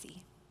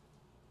intimacy.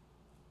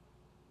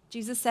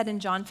 Jesus said in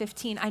John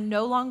 15, I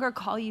no longer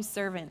call you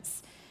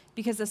servants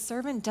because a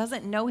servant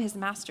doesn't know his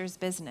master's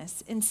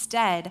business.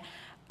 Instead,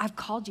 I've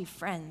called you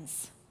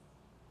friends.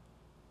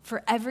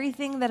 For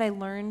everything that I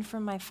learned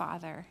from my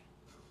Father,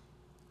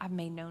 I've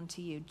made known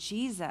to you.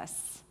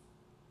 Jesus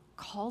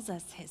calls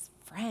us his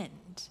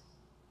friend.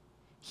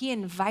 He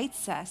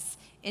invites us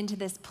into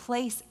this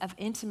place of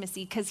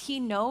intimacy because he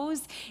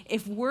knows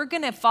if we're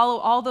going to follow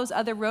all those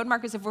other road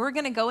markers, if we're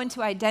going to go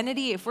into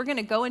identity, if we're going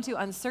to go into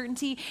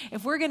uncertainty,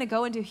 if we're going to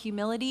go into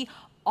humility,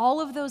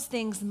 all of those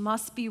things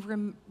must be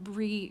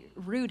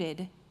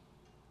rooted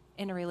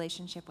in a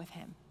relationship with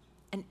him,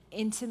 an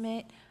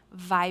intimate,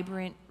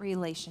 vibrant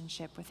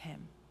relationship with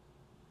him.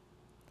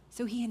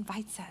 So he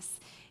invites us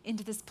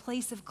into this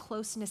place of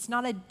closeness,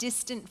 not a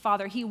distant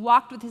father. He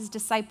walked with his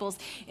disciples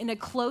in a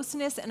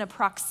closeness and a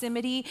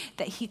proximity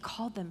that he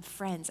called them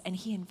friends, and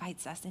he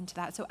invites us into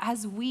that. So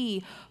as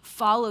we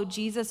follow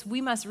Jesus, we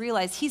must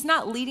realize he's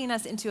not leading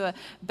us into a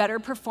better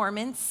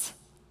performance,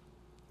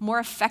 more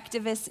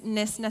effectiveness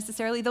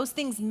necessarily. Those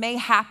things may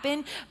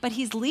happen, but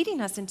he's leading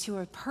us into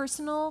a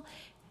personal,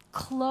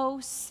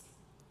 close,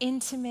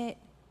 intimate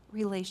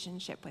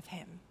relationship with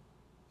him.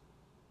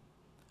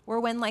 Or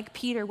when, like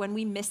Peter, when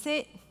we miss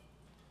it,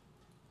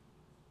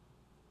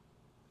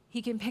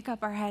 he can pick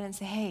up our head and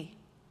say, hey,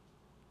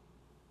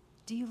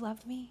 do you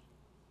love me?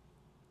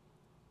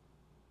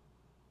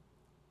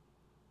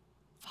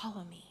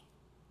 Follow me.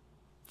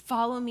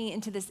 Follow me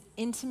into this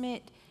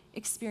intimate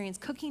experience.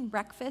 Cooking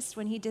breakfast,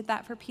 when he did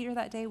that for Peter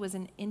that day, was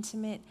an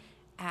intimate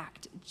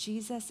act.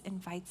 Jesus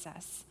invites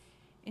us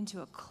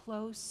into a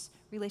close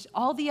relation.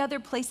 All the other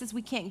places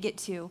we can't get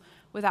to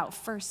without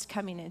first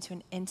coming into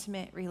an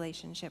intimate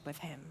relationship with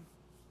him.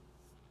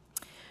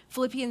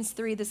 Philippians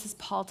 3, this is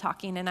Paul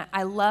talking, and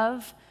I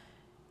love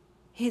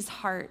his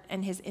heart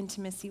and his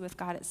intimacy with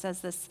God. It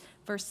says this,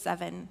 verse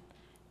 7,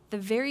 the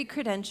very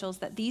credentials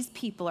that these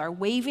people are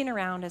waving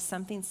around as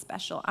something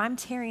special, I'm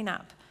tearing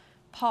up.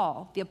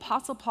 Paul, the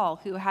Apostle Paul,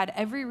 who had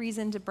every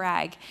reason to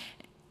brag,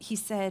 he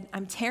said,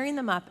 I'm tearing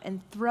them up and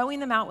throwing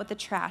them out with the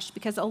trash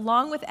because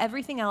along with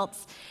everything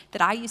else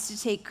that I used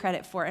to take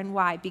credit for, and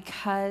why?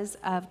 Because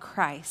of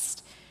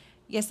Christ.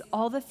 Yes,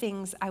 all the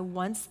things I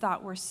once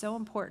thought were so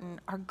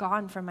important are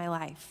gone from my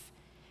life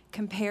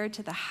compared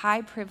to the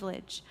high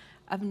privilege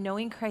of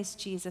knowing Christ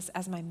Jesus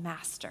as my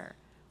master.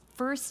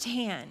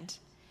 Firsthand,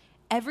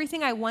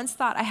 everything I once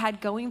thought I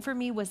had going for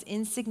me was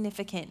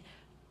insignificant,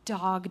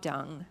 dog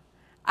dung.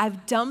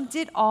 I've dumped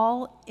it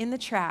all in the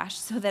trash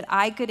so that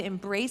I could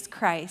embrace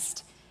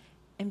Christ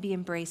and be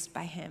embraced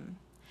by him.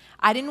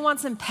 I didn't want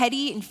some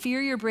petty,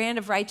 inferior brand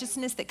of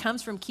righteousness that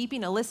comes from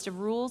keeping a list of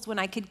rules when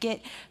I could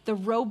get the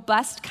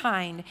robust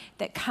kind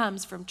that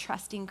comes from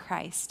trusting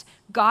Christ,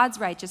 God's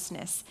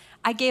righteousness.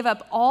 I gave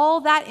up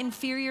all that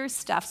inferior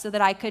stuff so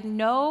that I could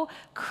know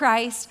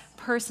Christ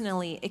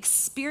personally,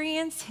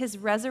 experience his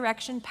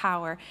resurrection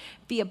power,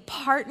 be a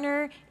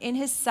partner in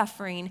his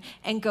suffering,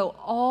 and go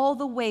all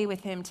the way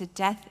with him to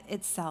death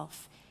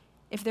itself.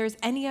 If there's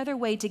any other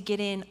way to get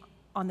in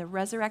on the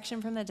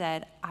resurrection from the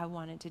dead, I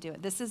wanted to do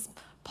it. This is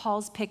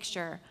Paul's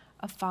picture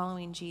of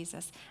following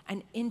Jesus,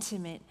 an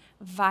intimate,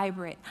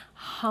 vibrant,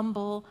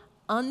 humble,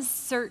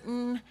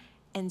 uncertain,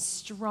 and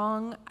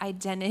strong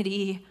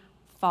identity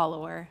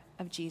follower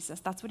of Jesus.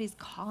 That's what he's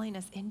calling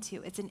us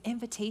into. It's an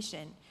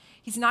invitation.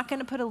 He's not going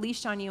to put a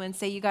leash on you and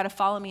say, you got to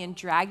follow me and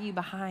drag you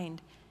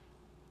behind.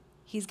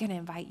 He's going to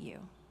invite you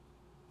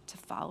to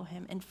follow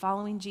him. And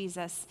following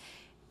Jesus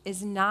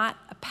is not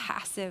a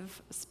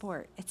passive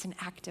sport. It's an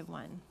active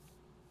one.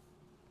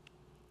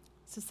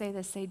 So say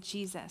this, say,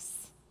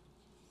 Jesus,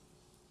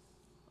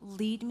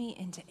 lead me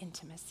into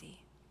intimacy.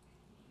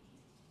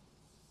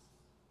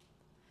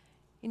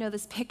 You know,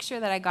 this picture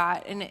that I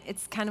got, and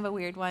it's kind of a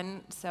weird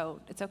one, so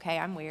it's okay,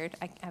 I'm weird,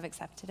 I've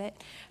accepted it.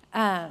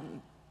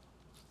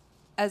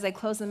 As I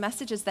close the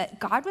message is that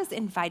God was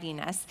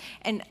inviting us,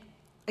 and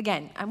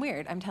again, I'm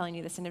weird, I'm telling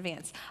you this in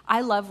advance.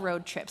 I love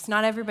road trips.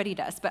 Not everybody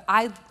does, but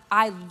I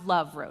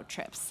love road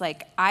trips.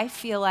 Like, I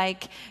feel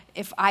like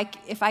if I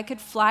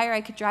could fly or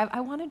I could drive, I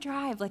want to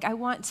drive. Like, I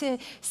want to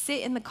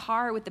sit in the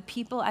car with the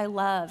people I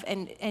love.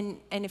 And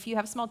if you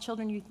have small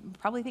children, you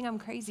probably think I'm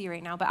crazy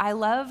right now, but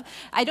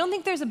I don't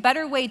think there's a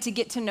better way to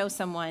get to know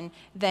someone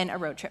than a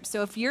road trip.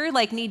 So if you're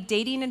like need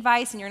dating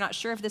advice and you're not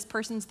sure if this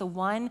person's the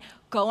one,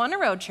 go on a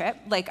road trip.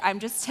 Like, I'm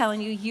just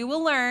telling you, you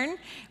will learn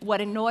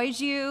what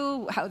annoys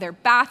you, how their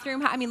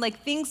bathroom,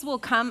 things will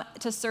come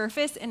to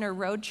surface in a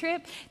road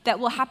trip that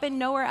will happen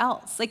nowhere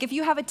else. Like, if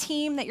you have a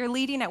team that you're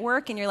leading at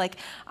work and you're like,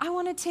 I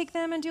want to take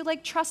them and do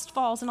like trust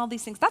falls and all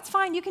these things, that's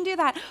fine, you can do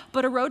that.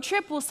 But a road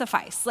trip will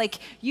suffice. Like,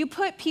 you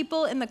put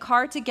people in the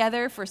car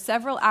together for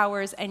several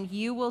hours and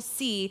you will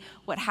see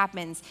what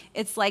happens.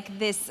 It's like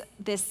this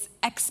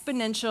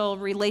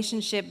exponential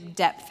relationship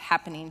depth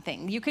happening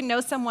thing. You can know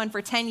someone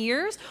for 10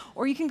 years,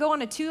 or you can go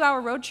on a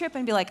 2-hour road trip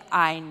and be like,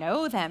 I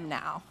know them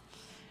now.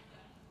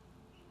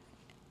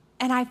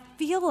 And I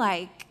feel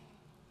like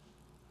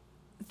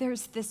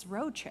there's this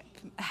road trip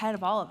ahead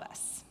of all of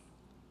us.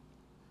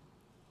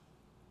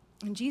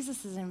 And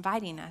Jesus is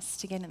inviting us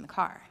to get in the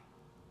car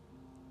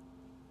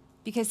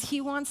because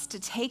he wants to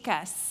take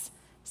us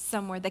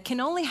somewhere that can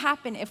only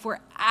happen if we're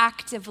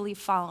actively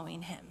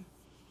following him.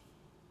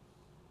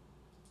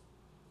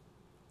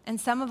 And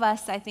some of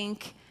us, I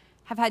think,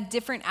 have had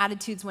different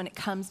attitudes when it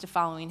comes to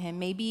following him.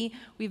 Maybe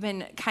we've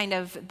been kind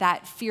of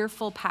that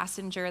fearful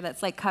passenger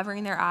that's like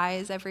covering their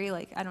eyes every,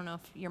 like, I don't know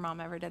if your mom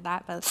ever did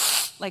that,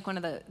 but like one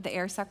of the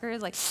air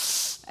suckers, like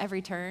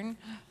every turn,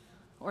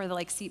 or the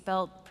like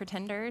seatbelt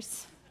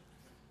pretenders,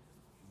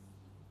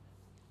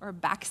 or a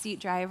backseat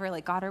driver,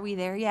 like, God, are we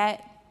there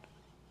yet?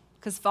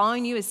 Because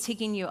following you is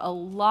taking you a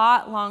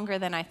lot longer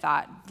than I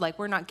thought. Like,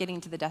 we're not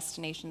getting to the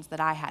destinations that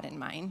I had in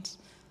mind.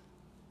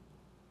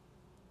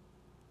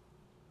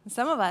 And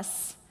some of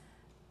us,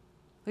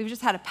 we've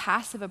just had a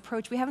passive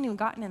approach. We haven't even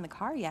gotten in the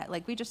car yet.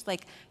 Like, we just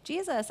like,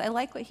 Jesus, I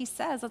like what he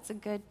says. That's a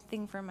good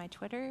thing for my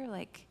Twitter.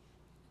 Like,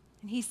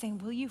 and he's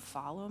saying, will you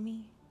follow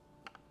me?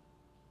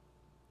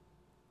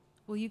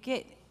 Will you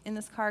get in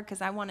this car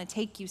because I want to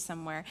take you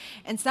somewhere?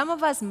 And some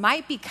of us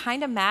might be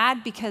kind of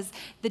mad because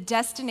the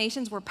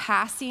destinations we're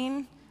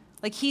passing,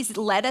 like he's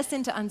led us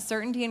into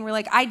uncertainty and we're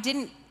like, I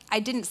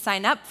didn't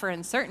sign up for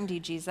uncertainty,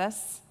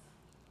 Jesus.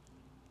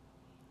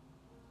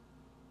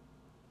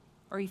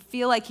 Or you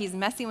feel like he's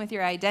messing with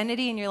your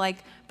identity and you're like,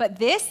 but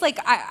this, like,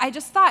 I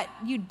just thought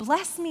you'd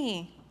bless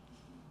me.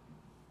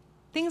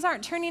 Things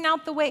aren't turning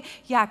out the way.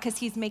 Yeah, because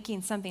he's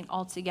making something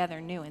altogether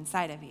new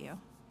inside of you.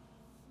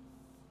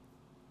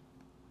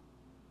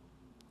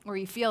 Or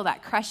you feel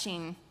that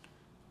crushing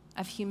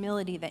of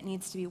humility that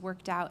needs to be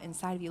worked out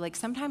inside of you. Like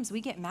sometimes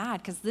we get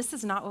mad because this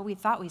is not what we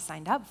thought we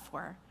signed up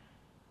for.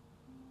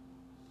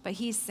 But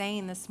he's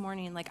saying this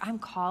morning, like, I'm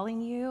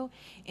calling you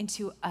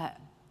into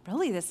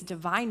really this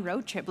divine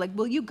road trip. Like,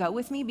 will you go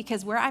with me?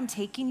 Because where I'm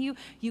taking you,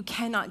 you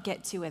cannot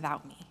get to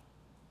without me.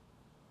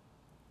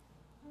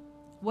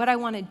 What I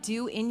want to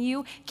do in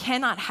you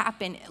cannot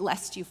happen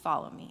lest you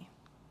follow me.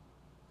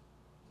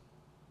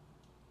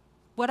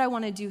 What I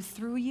want to do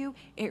through you,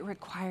 it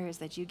requires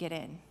that you get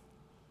in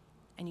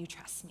and you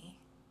trust me.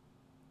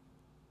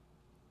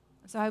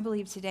 So I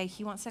believe today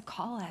he wants to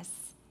call us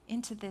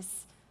into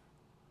this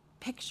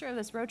picture of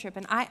this road trip.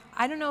 And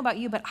I don't know about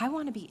you, but I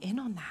want to be in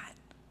on that.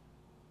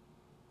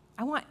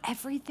 I want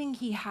everything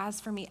he has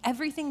for me.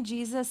 Everything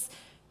Jesus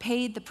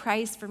paid the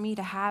price for me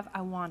to have,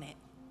 I want it.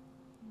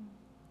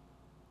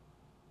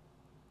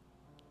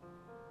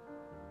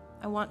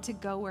 I want to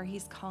go where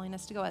he's calling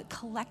us to go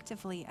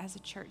collectively as a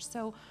church.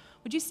 So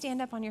would you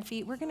stand up on your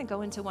feet? We're going to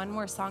go into one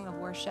more song of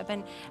worship.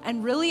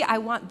 And really, I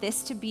want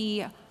this to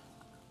be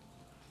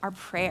our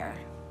prayer,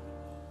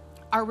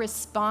 our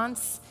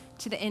response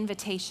to the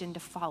invitation to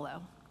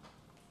follow.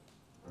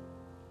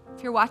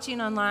 If you're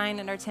watching online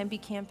at our Tempe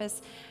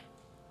campus,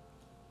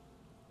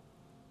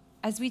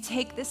 as we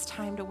take this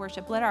time to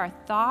worship, let our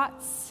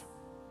thoughts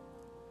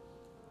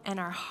and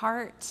our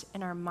heart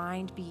and our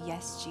mind be,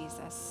 yes,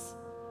 Jesus.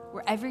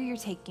 Wherever you're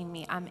taking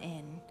me, I'm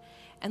in.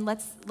 And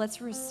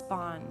let's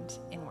respond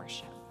in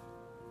worship.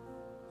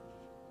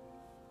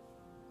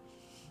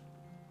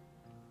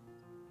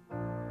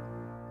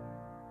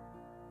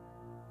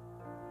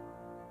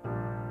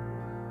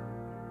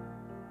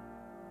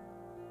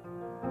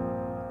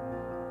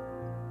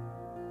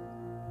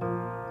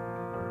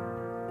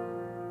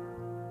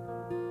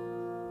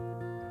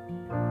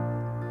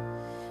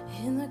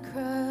 In the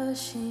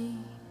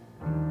crushing,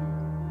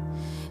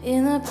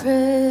 in the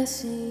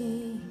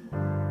pressing,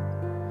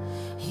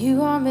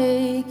 you are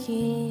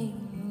making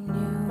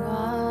new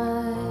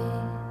wine.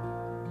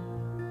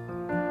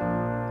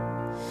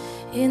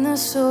 In the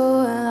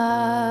soul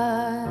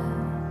I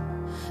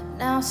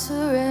now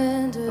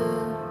surrender,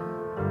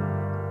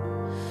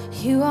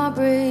 you are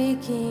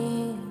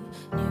breaking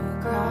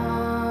new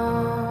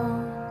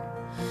ground.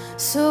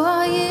 So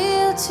I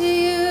yield to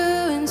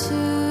you and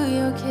to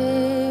your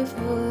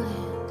careful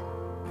hand.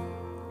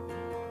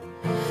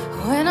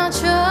 When I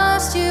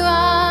trust you,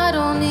 I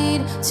don't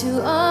need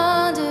to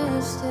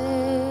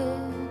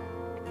understand.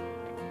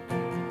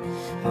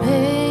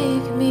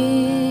 Make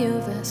me your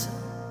vessel,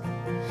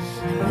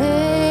 and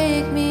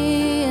make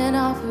me an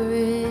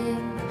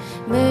offering.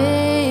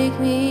 Make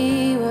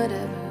me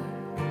whatever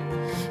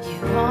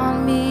you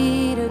want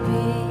me to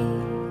be.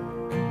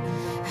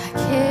 I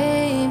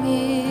came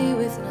here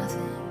with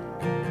nothing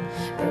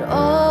but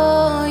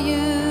all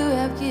you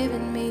have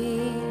given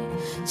me.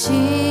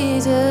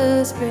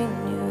 Jesus, bring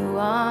new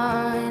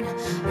wine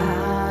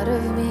out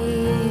of me.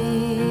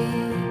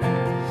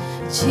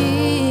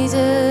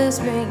 Jesus,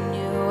 bring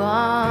new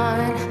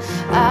wine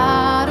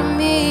out of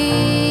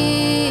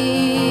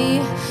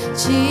me.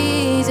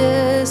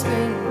 Jesus,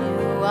 bring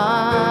new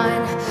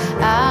wine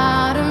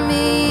out of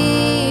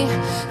me.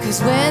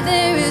 'Cause where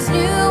there is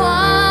new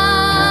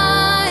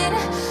wine,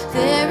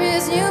 there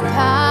is new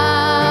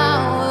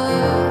power,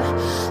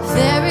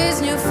 there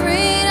is new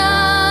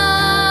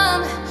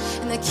freedom,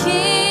 and the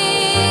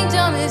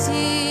kingdom is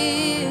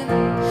here.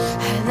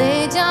 I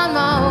lay down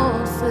my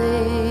old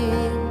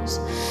flames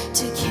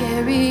to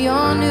carry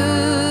on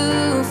new.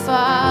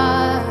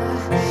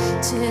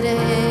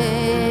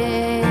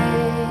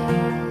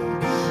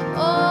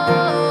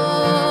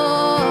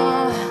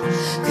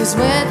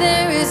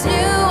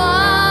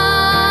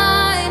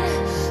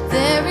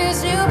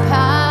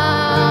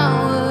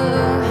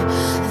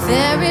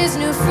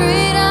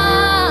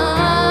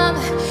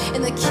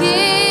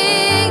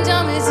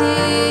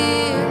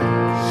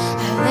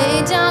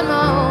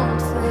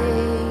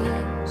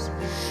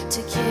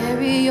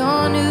 carry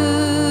your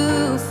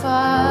new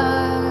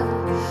fire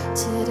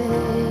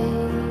today.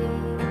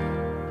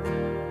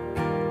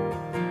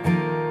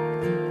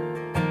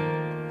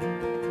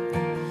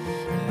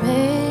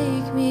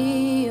 Make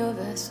me your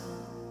vessel.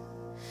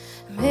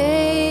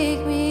 Make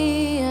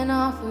me an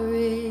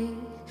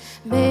offering.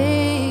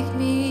 Make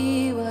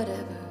me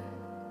whatever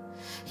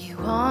you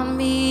want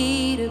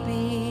me to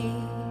be.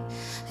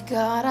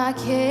 God, I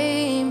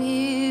came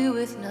here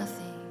with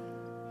nothing,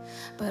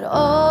 but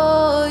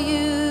all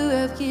you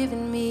have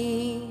given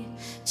me.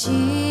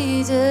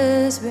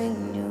 Jesus,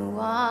 bring new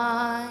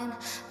wine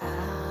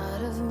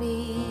out of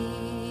me.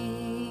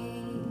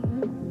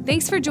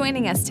 Thanks for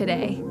joining us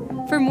today.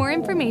 For more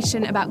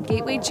information about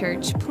Gateway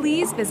Church,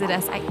 please visit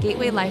us at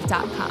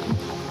gatewaylife.com.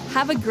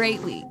 Have a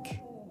great week.